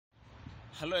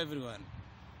Hello everyone,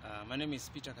 my name is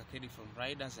Peter Kakedi from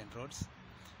Riders and Roads.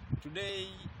 Today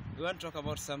we want to talk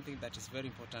about something that is very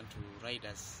important to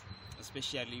riders,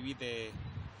 especially with the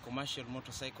commercial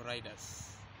motorcycle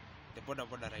riders, the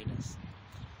Bodaboda riders.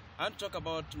 I want to talk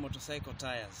about motorcycle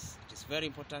tires. It is very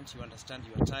important you understand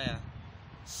your tire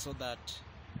so that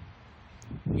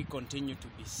we continue to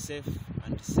be safe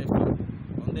and safer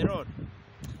on the road.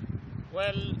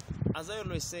 Well, as I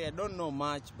always say, I don't know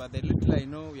much, but the little I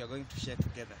know, we are going to share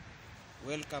together.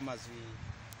 Welcome as we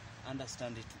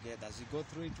understand it together, as we go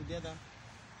through it together.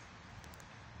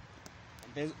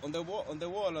 On the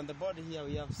wall, on the body here,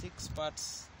 we have 6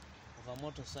 parts of a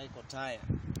motorcycle tire.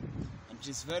 And it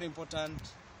is very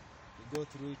important we go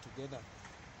through it together.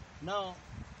 Now,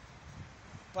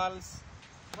 pals,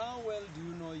 how well do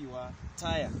you know your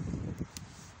tire?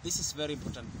 This is very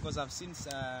important because I've seen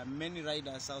many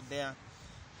riders out there,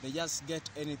 they just get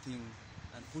anything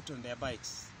and put on their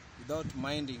bikes without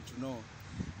minding to know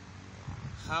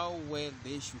how well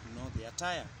they should know their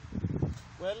tire.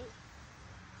 Well,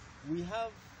 we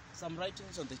have some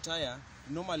writings on the tire.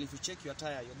 Normally, if you check your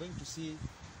tire, you're going to see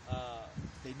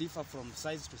they differ from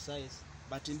size to size.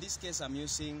 But in this case, I'm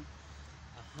using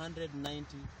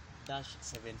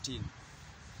 190-17.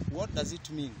 What does it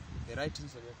mean? The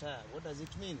writings on your tire, what does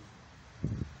it mean?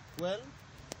 Well,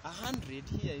 100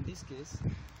 here in this case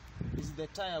is the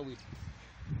tire width.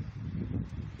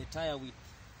 The tire width,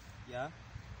 yeah,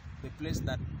 the place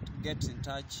that gets in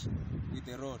touch with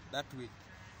the road, that width,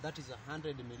 that is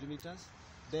 100 millimeters.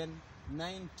 Then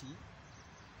 90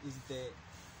 is the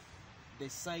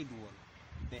side wall,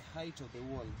 the height of the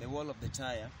wall of the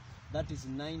tire. That is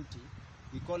 90.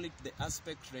 We call it the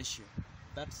aspect ratio,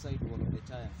 that side wall of the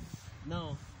tire.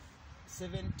 Now,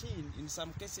 17, in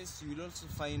some cases you will also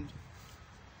find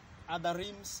other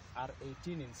rims are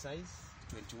 18 in size,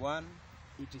 21,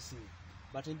 etc.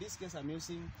 But in this case I'm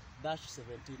using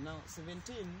 -17. Now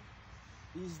 17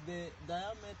 is the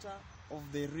diameter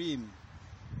of the rim,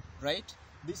 right?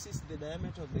 This is the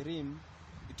diameter of the rim.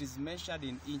 It is measured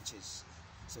in inches.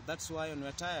 So that's why on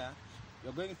your tire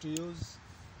you're going to use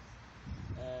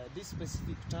this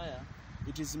specific tire.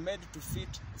 It is made to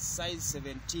fit size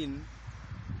 17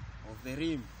 of the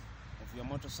rim of your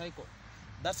motorcycle.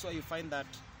 That's why you find that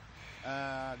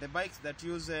the bikes that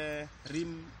use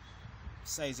rim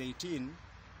size 18,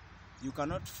 you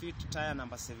cannot fit tire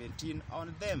number 17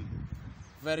 on them.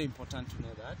 Very important to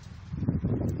know that.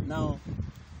 Now,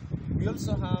 we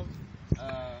also have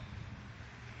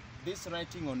this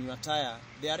writing on your tire.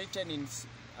 They are written in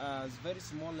very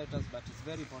small letters, but it's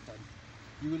very important.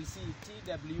 You will see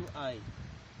TWI.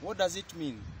 What does it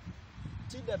mean?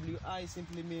 TWI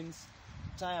simply means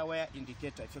tire wear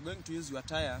indicator. If you're going to use your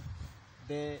tire,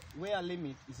 the wear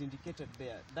limit is indicated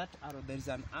there. That arrow, there is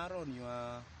an arrow on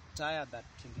your tire that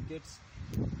indicates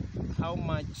how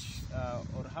much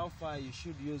or how far you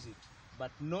should use it,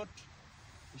 but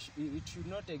it should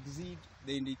not exceed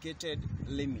the indicated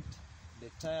limit,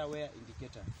 the tire wear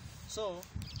indicator. So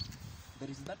there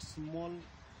is that small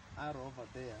arrow over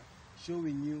there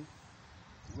showing you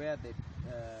where the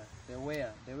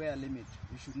wear limit.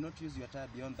 You should not use your tire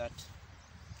beyond that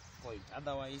point,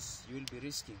 otherwise you will be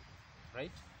risking,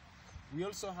 right? We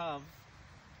also have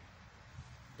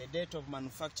the date of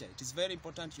manufacture. It is very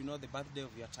important you know the birthday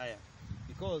of your tire,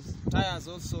 because tires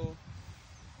also,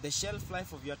 the shelf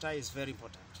life of your tire is very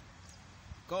important,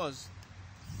 because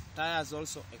tires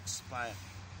also expire.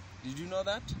 Did you know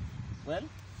that? Well,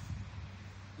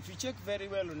 if you check very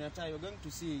well on your tire, you're going to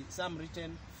see some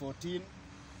written 14,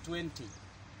 20,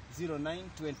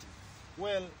 09, 20.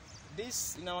 Well,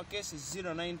 this in our case is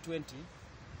 0920.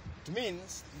 It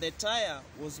means the tire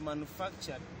was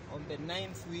manufactured on the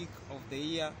 9th week of the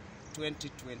year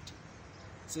 2020.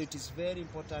 So it is very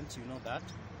important you know that.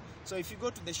 So if you go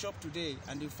to the shop today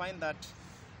and you find that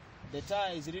the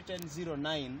tire is written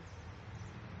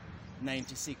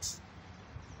 0996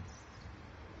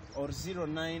 or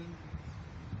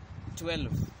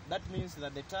 0912, that means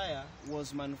that the tire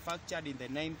was manufactured in the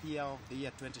 9th year of the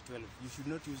year 2012. You should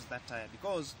not use that tire,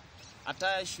 because a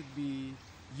tire should be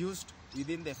used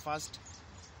within the first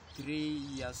 3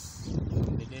 years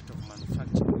from the date of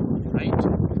manufacture, right?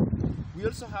 We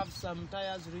also have some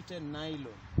tires written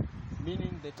nylon,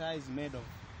 meaning the tire is made of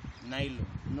nylon,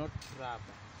 not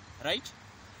rubber, right?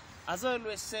 As I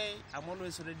always say, I'm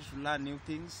always ready to learn new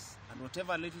things, and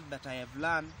whatever little that I have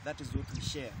learned, that is what we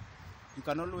share. You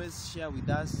can always share with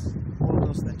us all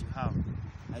those that you have.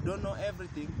 I don't know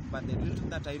everything, but the little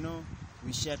that I know,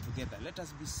 we share together. Let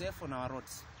us be safe on our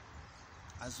roads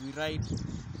as we ride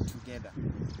together.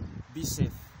 Be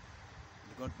safe.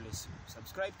 God bless you.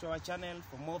 Subscribe to our channel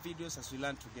for more videos as we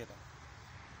learn together.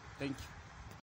 Thank you.